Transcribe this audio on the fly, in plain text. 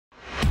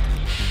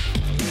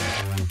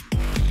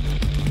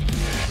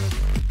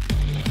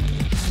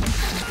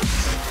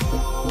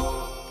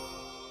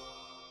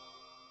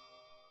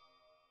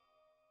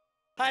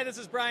Hi, this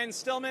is Brian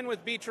Stillman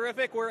with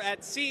BeTerrific. We're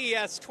at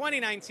CES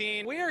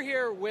 2019. We are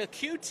here with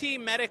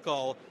QT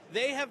Medical.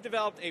 They have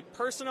developed a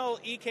personal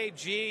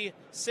EKG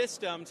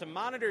system to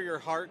monitor your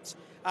heart.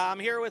 I'm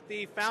here with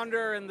the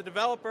founder and the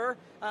developer.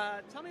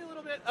 Tell me a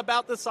little bit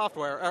about the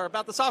software,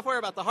 about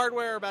the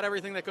hardware, about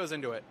everything that goes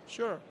into it.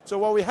 Sure. So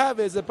what we have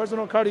is a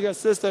Personal Cardiac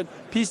Assistant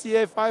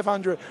PCA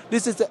 500.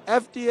 This is the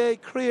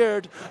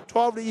FDA-Cleared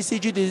 12-lead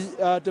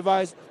ECG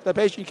device the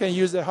patient can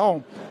use at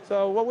home.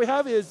 So what we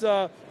have is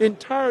an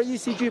entire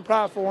ECG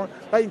platform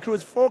that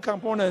includes 4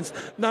 components.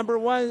 Number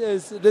one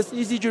is this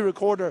ECG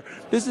recorder.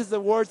 This is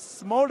the world's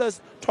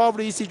smallest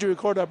 12-lead ECG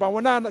recorder, but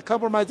we're not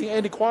compromising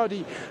any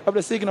quality of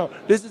the signal.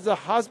 This is a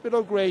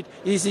hospital-grade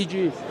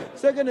ECG.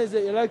 Second is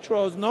the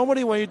electrodes.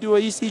 Normally when you do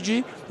an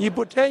ECG, you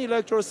put 10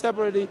 electrodes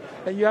separately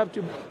and you have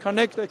to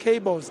connect the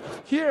cables.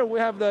 Here we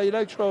have the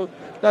electrode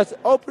that's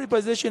all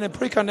pre-positioned and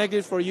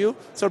pre-connected for you,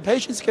 so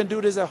patients can do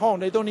this at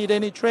home. They don't need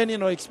any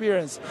training or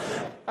experience.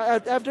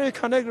 After you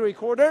connect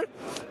the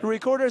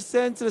recorder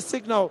sends the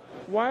signal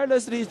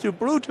wirelessly to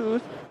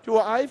Bluetooth to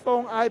an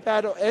iPhone,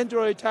 iPad, or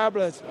Android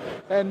tablets.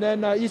 And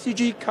then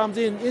ECG comes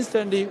in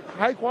instantly,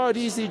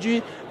 high-quality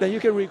ECG, then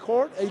you can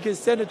record and you can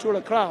send it to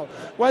the cloud.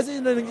 Once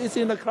it's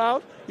in the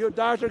cloud, your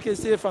doctor can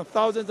see it from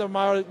thousands of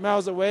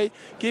miles away,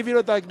 give you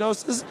the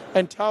diagnosis,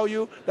 and tell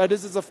you that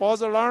this is a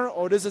false alarm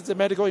or this is a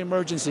medical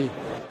emergency.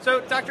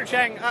 So, Dr.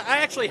 Chang, I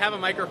actually have a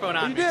microphone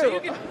on me, so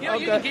you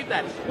can keep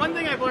that. One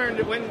thing I've learned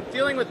when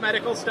dealing with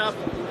medical stuff,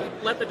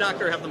 let the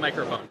doctor have the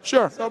microphone.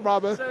 Sure, no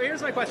problem. So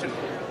here's my question.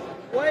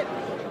 What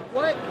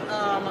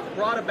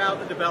brought about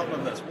the development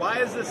of this? Why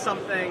is this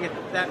something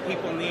that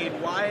people need?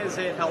 Why is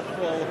it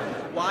helpful?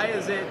 Why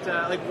is it,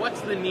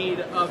 what's the need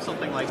of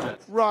something like this?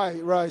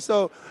 Right.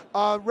 So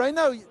right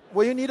now,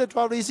 when you need a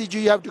 12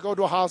 ECG, you have to go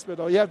to a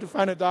hospital. You have to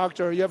find a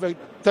doctor. You have a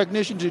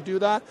technician to do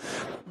that.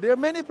 There are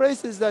many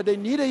places that they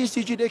need an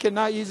ECG, they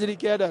cannot easily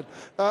get it.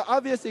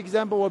 Obvious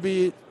example would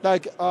be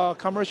like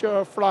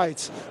commercial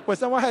flights. When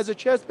someone has a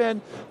chest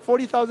pain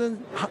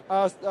 40,000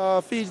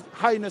 feet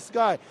high in the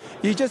sky,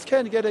 you just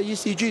can't get an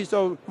ECG.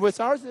 So with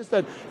our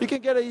system, you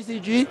can get an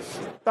ECG.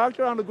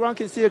 Doctor on the ground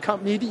can see it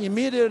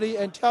immediately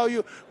and tell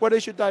you whether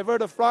you should divert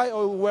the flight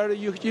or whether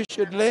you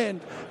should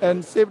land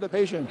and save the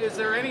patient. Is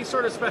there any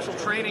sort of special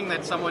training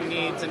that someone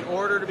needs in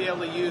order to be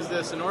able to use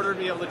this, in order to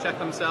be able to check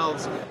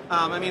themselves?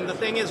 The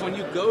thing is, when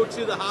you go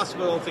to the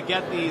hospital to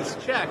get these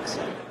checks,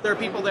 there are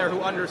people there who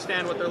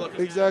understand what they're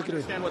looking at,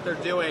 understand what they're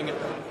doing.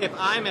 If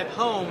I'm at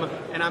home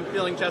and I'm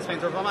feeling chest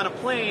pains, or if I'm on a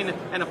plane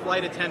and a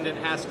flight attendant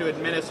has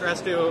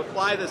to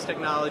apply this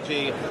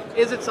technology,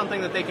 is it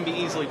something that they can be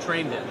easily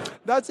trained in?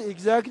 That's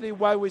exactly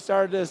why we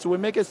started this. We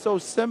make it so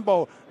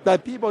simple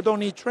that people don't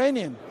need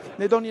training.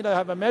 They don't need to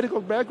have a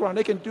medical background.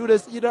 They can do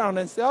this either on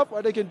themselves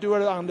or they can do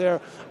it on the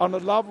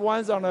loved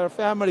ones, on their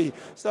family.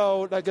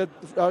 So like you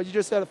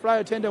just said, a flight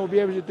attendant will be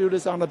able to do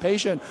this on the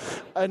patient.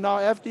 And now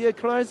FDA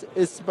clearance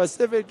is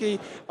specifically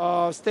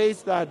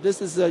states that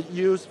this is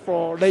used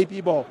for lay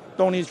people,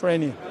 don't need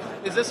training.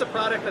 Is this a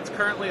product that's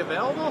currently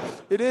available?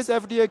 It is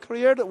FDA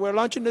cleared. We're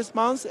launching this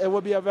month. It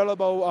will be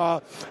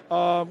available.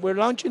 We're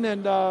launching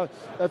in a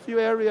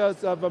few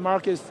areas of the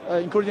markets,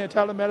 including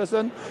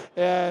telemedicine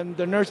and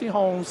the nursing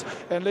homes.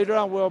 And later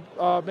on, we'll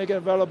make it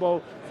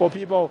available for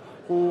people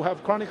who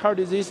have chronic heart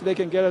disease. They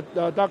can get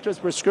a doctor's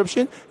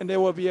prescription, and they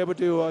will be able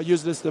to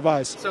use this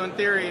device. So in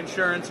theory,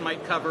 insurance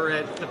might cover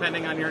it,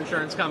 depending on your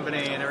insurance company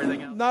and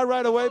everything else? Not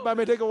right away, but it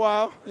may take a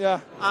while, yeah.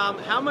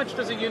 How much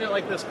does a unit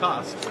like this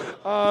cost?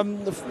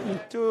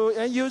 To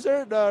end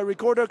user, the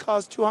recorder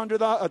costs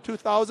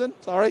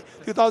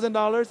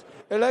 $2,000.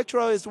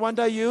 Electro is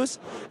one-time use,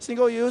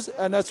 single use,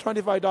 and that's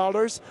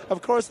 $25.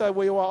 Of course,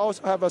 we will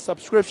also have a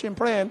subscription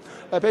plan.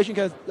 A patient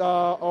can,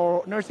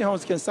 or nursing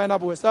homes can sign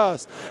up with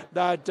us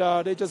that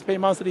they just pay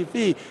monthly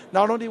fee.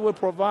 Not only will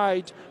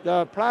provide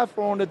the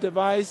platform, the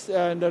device,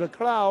 and the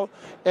cloud,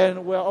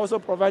 and we're also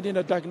providing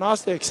the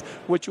diagnostics,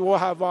 which will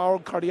have our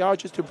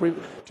cardiologist to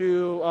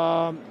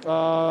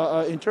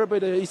interpret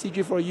the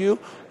ECG for you,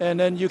 and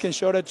then you can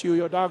show that to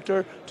your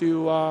doctor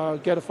to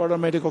get further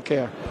medical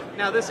care.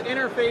 Now, this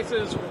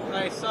interfaces.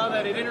 I saw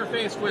that it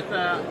interfaced with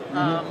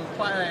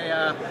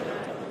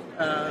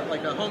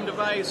like a home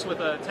device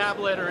with a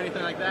tablet or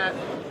anything like that.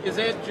 Is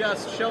it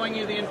just showing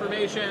you the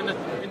information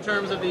in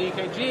terms of the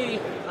EKG?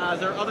 Is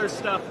there other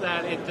stuff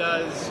that it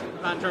does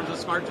in terms of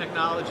smart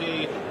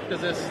technology?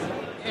 Does this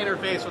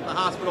interface with the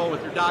hospital,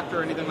 with your doctor,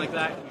 or anything like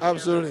that?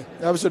 Absolutely.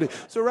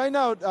 So right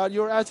now,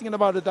 you're asking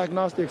about the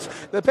diagnostics.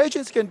 The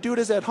patients can do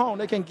this at home.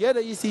 They can get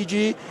an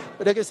ECG,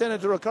 but they can send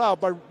it to the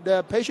cloud, but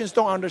the patients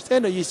don't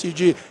understand the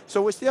ECG.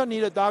 So we still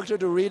need a doctor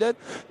to read it.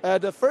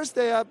 The first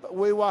step,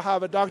 we will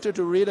have a doctor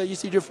to read the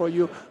ECG for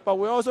you, but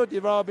we're also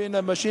developing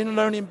a machine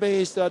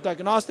learning-based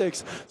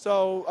diagnostics.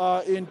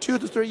 So in 2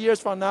 to 3 years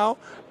from now,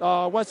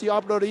 once you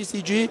upload the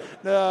ECG,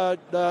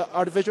 the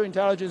artificial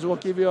intelligence will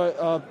give you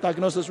a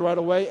diagnosis right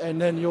away, and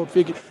then you'll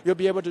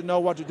be able to know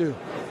what to do.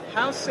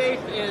 How safe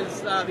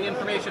is the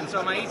information?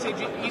 So my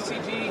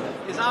ECG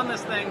is on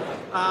this thing.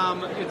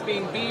 It's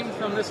being beamed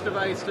from this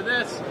device to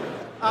this.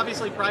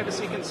 Obviously,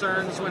 privacy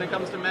concerns when it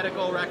comes to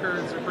medical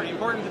records are pretty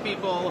important to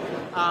people.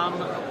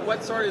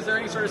 Is there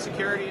any sort of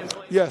security in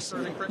place? Yes.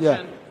 Sort of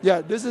encryption?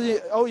 Yeah. This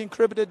is all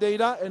encrypted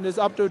data, and it's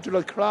up to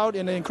the cloud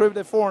in an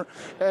encrypted form.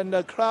 And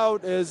the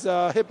cloud is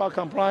HIPAA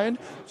compliant,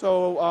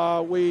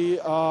 so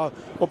we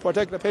will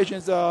protect the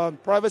patient's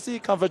privacy,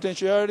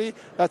 confidentiality.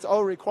 That's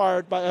all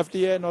required by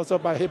FDA and also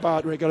by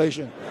HIPAA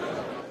regulation.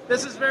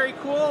 This is very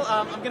cool.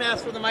 I'm going to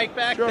ask for the mic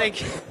back. Sure.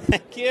 Thank you.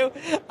 Thank you.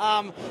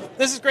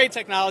 This is great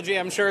technology.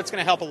 I'm sure it's going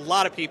to help a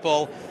lot of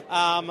people.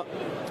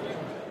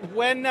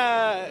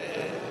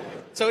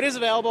 So it is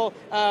available,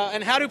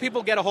 and how do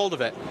people get a hold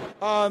of it?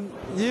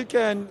 You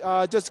can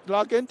just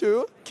log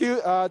into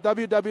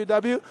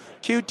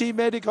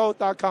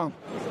www.qtmedical.com.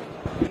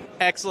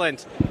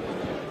 Excellent.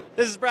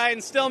 This is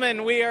Brian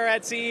Stillman. We are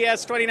at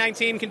CES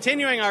 2019,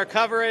 continuing our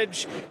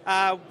coverage.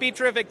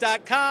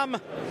 BeTerrific.com.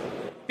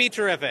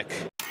 BeTerrific.